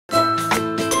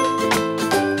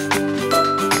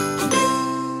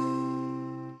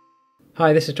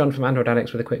Hi, this is John from Android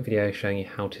Addicts with a quick video showing you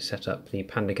how to set up the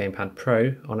Panda Gamepad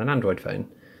Pro on an Android phone.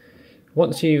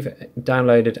 Once you've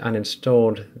downloaded and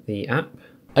installed the app,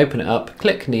 open it up,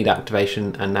 click Need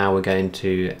Activation, and now we're going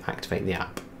to activate the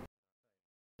app.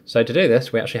 So to do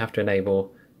this, we actually have to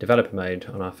enable developer mode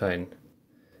on our phone.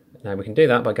 Now we can do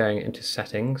that by going into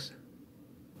Settings,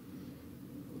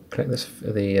 click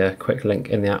the quick link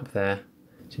in the app there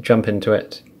to jump into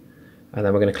it, and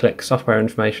then we're going to click Software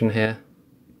Information here.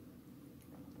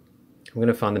 I'm going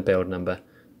to find the build number,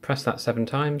 press that 7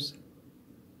 times,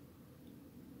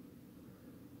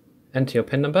 enter your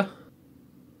PIN number,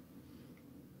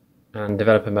 and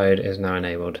developer mode is now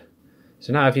enabled.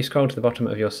 So now if you scroll to the bottom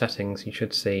of your settings, you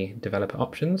should see developer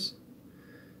options,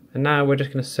 and now we're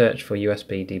just going to search for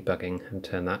USB Debugging and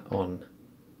turn that on.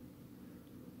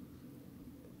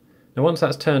 Now once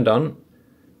that's turned on,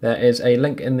 there is a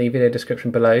link in the video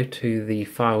description below to the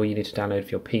file you need to download for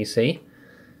your PC.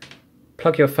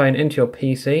 Plug your phone into your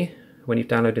PC when you've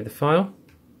downloaded the file,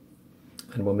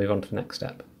 and we'll move on to the next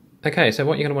step. Okay, so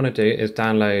what you're going to want to do is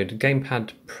download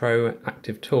Gamepad Pro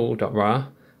Active Tool.rar.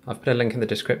 I've put a link in the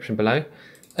description below.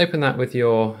 Open that with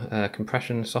your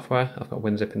compression software. I've got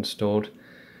WinZip installed.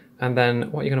 And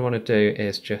then what you're going to want to do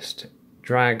is just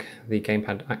drag the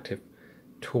Gamepad Active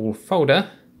Tool folder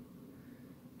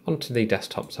onto the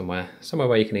desktop somewhere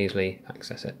where you can easily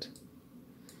access it.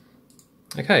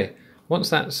 Okay,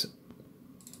 once that's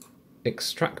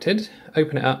extracted,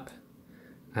 open it up,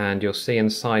 and you'll see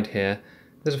inside here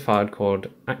there's a file called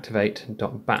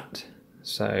Activate.bat.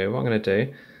 So what I'm going to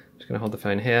do, I'm just going to hold the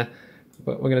phone here,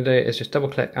 what we're going to do is just double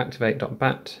click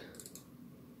Activate.bat,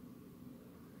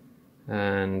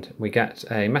 and we get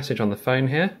a message on the phone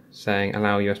here saying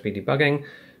allow USB debugging.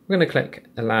 We're going to click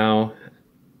allow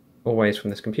always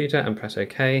from this computer and press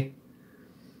OK.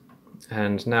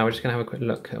 And now we're just going to have a quick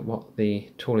look at what the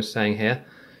tool is saying here.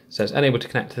 So it's unable to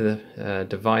connect to the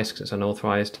device because it's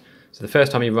unauthorized. So the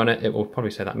first time you run it, it will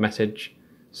probably say that message.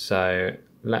 So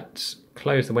let's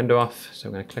close the window off. So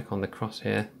I'm going to click on the cross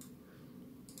here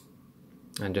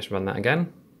and just run that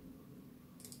again.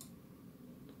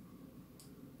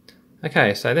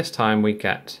 Okay, so this time we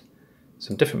get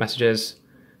some different messages.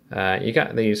 You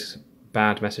get these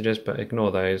bad messages, but ignore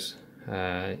those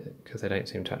because they don't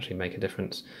seem to actually make a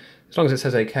difference. As long as it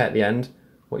says OK at the end,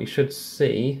 what you should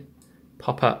see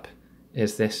pop up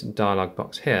is this dialog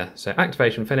box here. So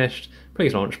activation finished,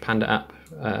 please launch Panda app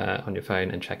on your phone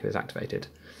and check if it's activated.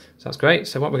 So that's great.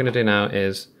 So what we're going to do now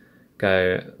is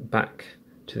go back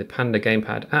to the Panda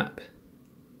Gamepad app,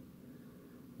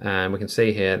 and we can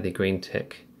see here the green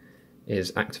tick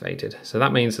is activated. So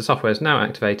that means the software is now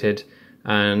activated,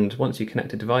 and once you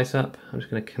connect a device up, I'm just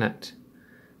going to connect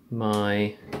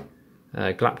my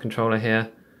Glap controller here.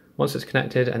 Once it's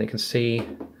connected and it can see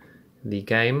the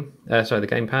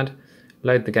gamepad,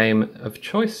 load the game of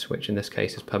choice, which in this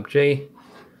case is PUBG,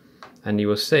 and you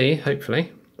will see,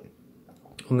 hopefully,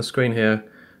 on the screen here,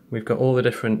 we've got all the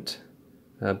different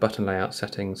button layout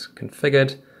settings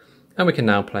configured, and we can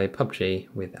now play PUBG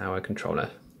with our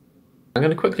controller. I'm going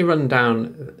to quickly run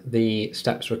down the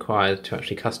steps required to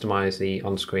actually customize the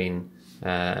on-screen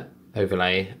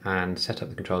overlay and set up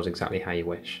the controls exactly how you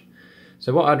wish.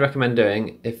 So what I'd recommend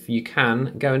doing, if you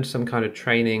can, go into some kind of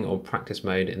training or practice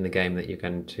mode in the game that you're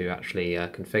going to actually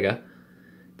configure.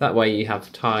 That way you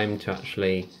have time to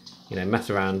actually, mess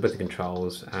around with the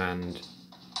controls and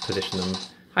position them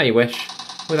how you wish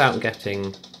without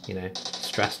getting,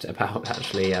 stressed about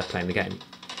actually playing the game.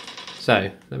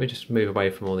 So let me just move away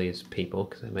from all these people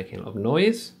because they're making a lot of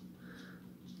noise.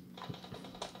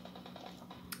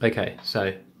 Okay, so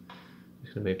I'm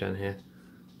just going to move down here.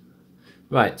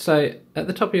 Right, so at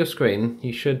the top of your screen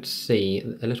you should see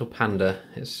a little panda.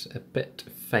 It's a bit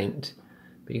faint,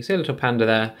 but you can see a little panda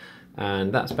there,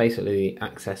 and that's basically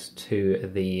access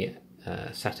to the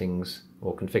settings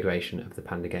or configuration of the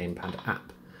Panda Gamepad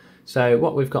app. So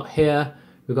what we've got here,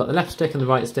 we've got the left stick and the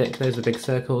right stick. Those are the big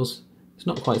circles. It's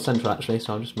not quite central actually,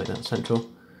 so I'll just make that central.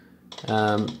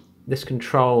 This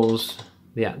controls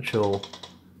the actual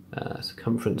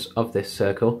circumference of this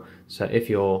circle. So if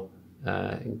your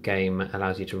game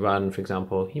allows you to run, for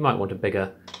example, you might want a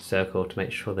bigger circle to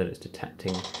make sure that it's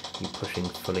detecting you pushing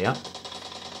fully up.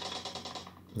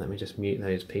 Let me just mute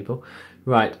those people.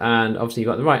 Right, and obviously you've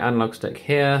got the right analog stick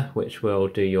here, which will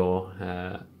do your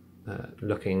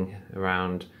looking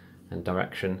around and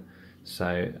direction.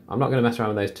 So I'm not going to mess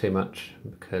around with those too much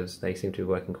because they seem to be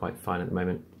working quite fine at the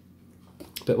moment.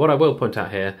 But what I will point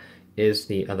out here is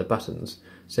the other buttons.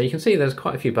 So you can see there's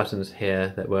quite a few buttons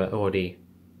here that were already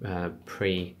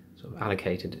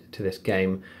allocated to this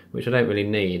game, which I don't really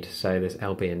need. So this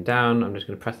LB and down, I'm just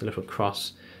going to press the little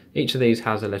cross Each of these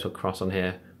has a little cross on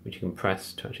here which you can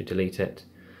press to actually delete it.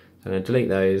 So I'm going to delete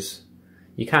those.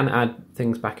 You can add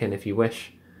things back in if you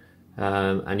wish,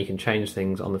 and you can change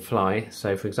things on the fly.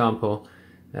 So for example,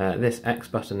 this X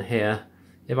button here,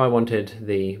 if I wanted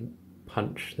the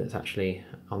punch that's actually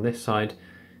on this side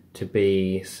to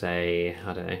be, say,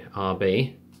 I don't know,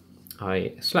 RB,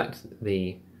 I select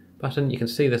the button. You can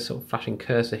see this sort of flashing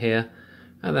cursor here,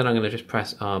 and then I'm going to just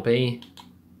press RB,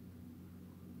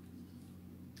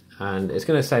 and it's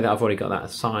going to say that I've already got that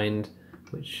assigned,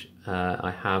 which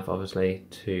I have obviously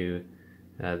to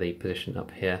the position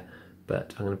up here,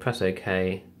 but I'm going to press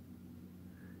OK,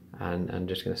 and I'm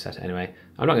just going to set it anyway.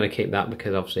 I'm not going to keep that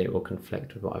because obviously it will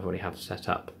conflict with what I've already have set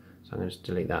up, so I'm going to just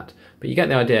delete that. But you get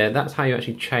the idea. That's how you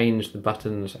actually change the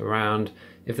buttons around.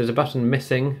 If there's a button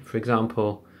missing, for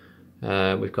example,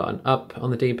 we've got an up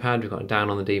on the D-pad, we've got a down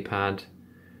on the D-pad.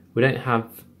 We don't have,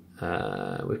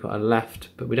 we've got a left,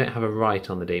 but we don't have a right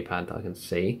on the D-pad that I can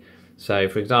see. So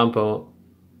for example,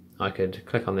 I could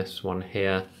click on this one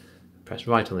here, press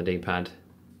right on the D-pad.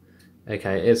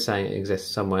 Okay, it is saying it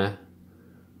exists somewhere.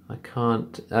 I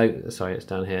can't, oh sorry, it's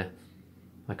down here.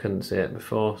 I couldn't see it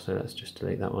before, so let's just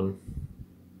delete that one.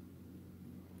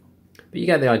 But you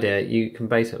get the idea. You can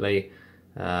basically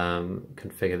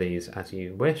configure these as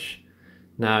you wish.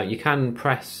 Now you can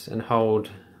press and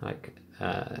hold, like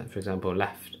for example,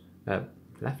 left,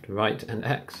 right and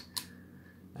X,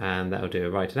 and that will do a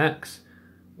right and X,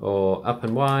 or up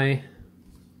and Y,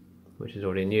 which is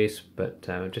already in use, but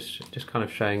just kind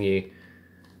of showing you.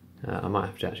 I might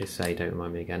have to actually say don't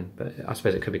remind me again, but I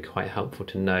suppose it could be quite helpful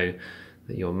to know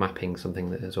that you're mapping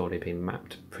something that has already been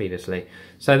mapped previously.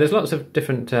 So there's lots of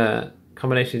different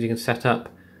combinations you can set up,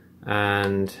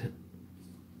 and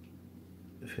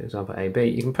for example AB,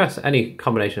 you can press any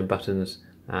combination of buttons,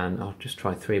 and I'll just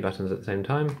try 3 buttons at the same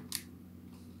time.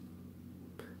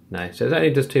 No, so it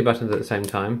only does 2 buttons at the same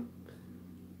time,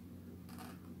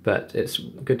 but it's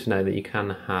good to know that you can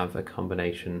have a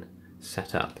combination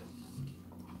set up.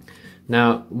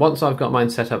 Now, once I've got mine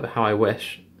set up how I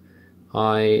wish,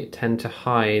 I tend to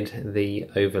hide the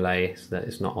overlay so that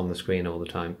it's not on the screen all the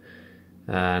time.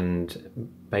 And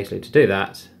basically to do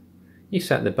that, you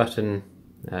set the button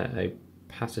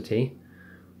opacity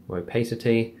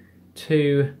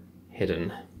to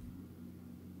hidden.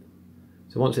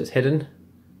 So once it's hidden,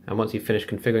 and once you've finished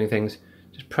configuring things,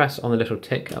 just press on the little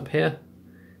tick up here.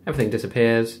 Everything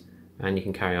disappears, and you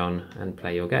can carry on and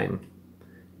play your game.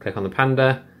 Click on the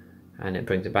panda, and it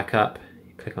brings it back up.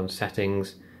 You click on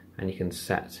settings, and you can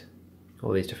set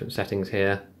all these different settings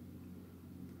here.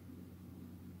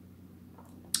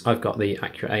 I've got the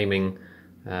accurate aiming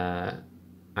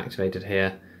activated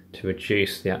here to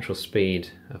reduce the actual speed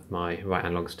of my right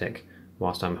analog stick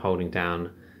whilst I'm holding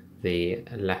down the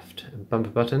left bumper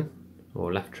button,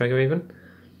 or left trigger even.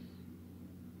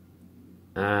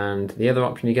 And the other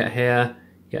option you get here,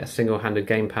 you get a single-handed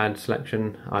gamepad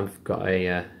selection. I've got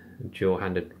a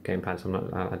dual-handed gamepad, so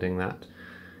I'm not adding that.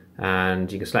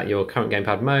 And you can select your current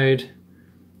gamepad mode.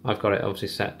 I've got it obviously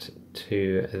set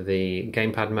to the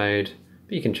gamepad mode,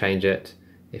 but you can change it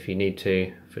if you need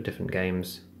to for different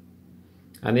games.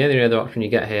 And the only other option you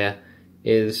get here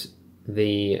is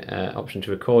the option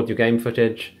to record your game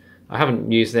footage. I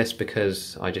haven't used this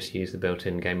because I just use the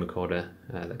built-in game recorder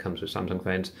that comes with Samsung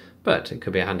phones, but it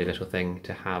could be a handy little thing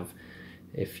to have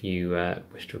if you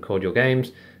wish to record your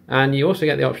games. And you also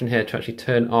get the option here to actually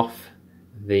turn off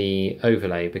the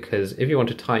overlay, because if you want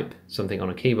to type something on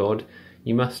a keyboard,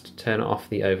 you must turn off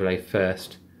the overlay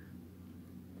first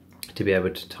to be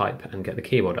able to type and get the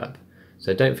keyboard up.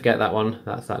 So don't forget that one.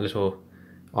 That's that little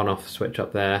on-off switch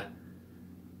up there,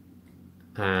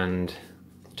 and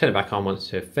turn it back on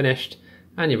once you're finished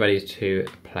and you're ready to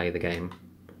play the game.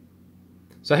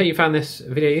 So I hope you found this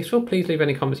video useful. Please leave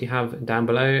any comments you have down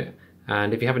below,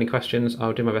 and if you have any questions,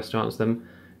 I'll do my best to answer them.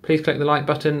 Please click the like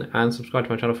button and subscribe to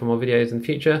my channel for more videos in the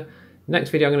future. The next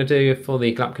video I'm going to do for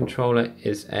the Glap controller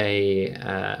is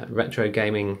a retro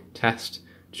gaming test,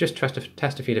 just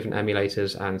test a few different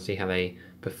emulators and see how they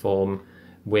perform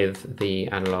with the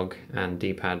analog and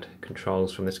D-pad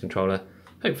controls from this controller.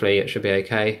 Hopefully it should be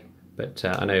okay, but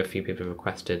I know a few people have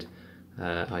requested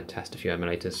I test a few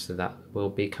emulators, so that will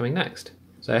be coming next.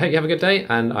 So I hope you have a good day,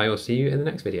 and I will see you in the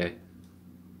next video.